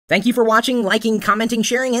Thank you for watching, liking, commenting,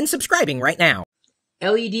 sharing, and subscribing right now.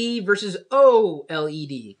 LED versus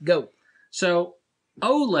OLED. Go. So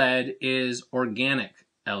OLED is organic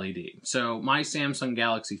LED. So my Samsung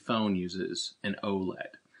Galaxy phone uses an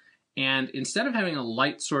OLED. And instead of having a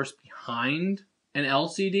light source behind an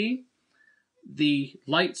LCD, the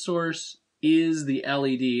light source is the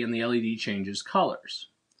LED and the LED changes colors.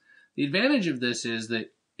 The advantage of this is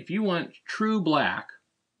that if you want true black,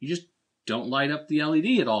 you just don't light up the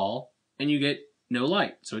LED at all and you get no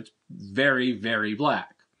light. So it's very, very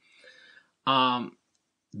black.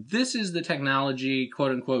 This is the technology,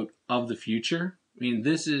 quote unquote, of the future. I mean,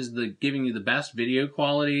 this is the giving you the best video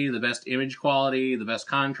quality, the best image quality, the best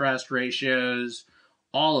contrast ratios,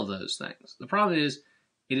 all of those things. The problem is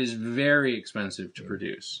it is very expensive to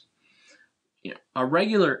produce. You know, a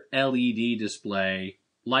regular LED display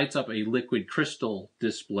lights up a liquid crystal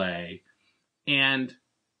display, and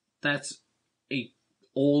that's a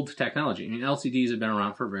old technology. I mean, LCDs have been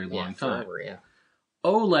around for a very long time. Forever, yeah.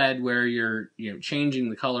 OLED, where you're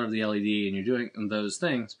changing the color of the LED and you're doing those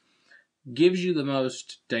things, gives you the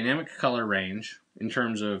most dynamic color range in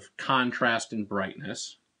terms of contrast and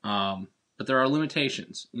brightness. But there are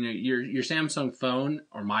limitations. You know, your Samsung phone,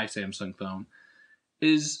 or my Samsung phone,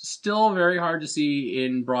 is still very hard to see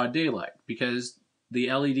in broad daylight because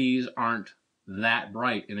the LEDs aren't that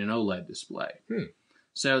bright in an OLED display.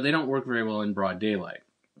 So they don't work very well in broad daylight.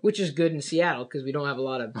 Which is good in Seattle because we don't have a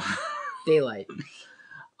lot of daylight.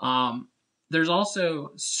 There's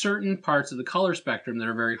also certain parts of the color spectrum that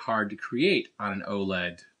are very hard to create on an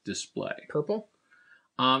OLED display. Purple?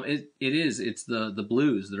 It is. It's the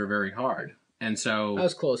blues that are very hard. And so I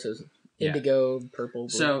was close. It was indigo, purple, blue.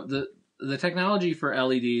 So the technology for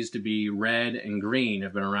LEDs to be red and green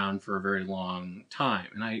have been around for a very long time.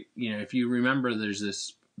 And if you remember, there's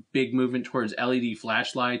this big movement towards LED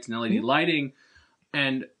flashlights and LED lighting,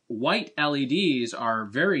 and white LEDs are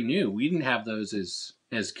very new. We didn't have those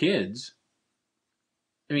as kids.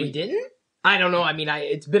 I mean, we didn't? I don't know. I mean,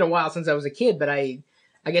 it's been a while since I was a kid, but I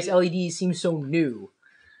guess LEDs seem so new.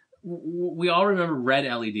 We all remember red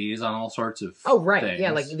LEDs on all sorts of things.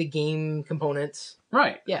 Yeah, like the game components.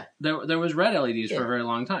 Right. Yeah. There was red LEDs for a very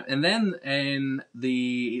long time. And then in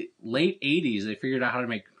the late 80s, they figured out how to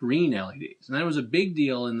make green LEDs. And that was a big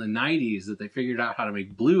deal in the 90s that they figured out how to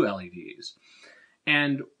make blue LEDs.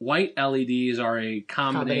 And white LEDs are a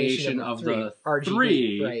combination of the RGB,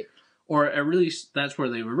 three. Right. Or at least that's where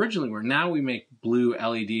they originally were. Now we make blue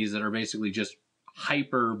LEDs that are basically just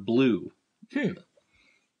hyper blue.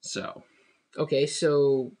 So. Okay,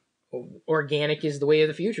 so organic is the way of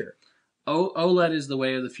the future. OLED is the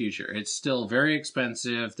way of the future. It's still very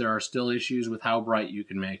expensive. There are still issues with how bright you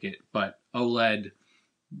can make it, but OLED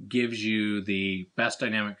gives you the best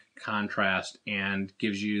dynamic contrast and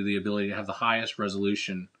gives you the ability to have the highest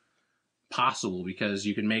resolution possible because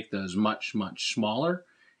you can make those much, much smaller.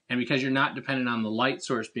 And because you're not dependent on the light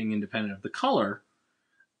source being independent of the color,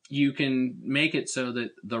 you can make it so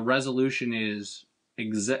that the resolution is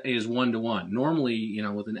 1-to-1. Normally,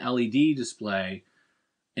 with an LED display,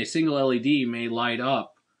 a single LED may light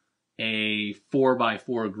up a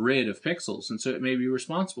 4x4 grid of pixels, and so it may be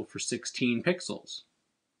responsible for 16 pixels.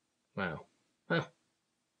 Wow. Huh.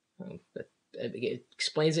 It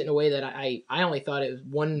explains it in a way that I only thought it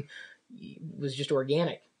was just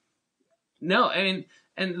organic. No, I mean...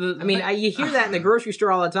 you hear that in the grocery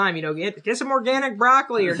store all the time. Get some organic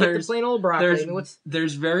broccoli or get the plain old broccoli.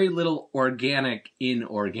 There's very little organic in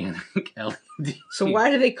organic LED. So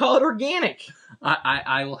why do they call it organic?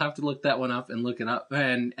 I will have to look that one up and look it up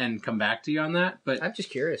and come back to you on that. But I'm just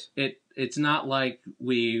curious. It's not like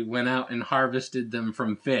we went out and harvested them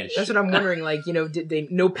from fish. That's what I'm wondering. Did they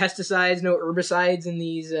no pesticides, no herbicides in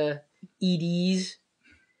these EDs?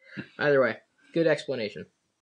 Either way, good explanation.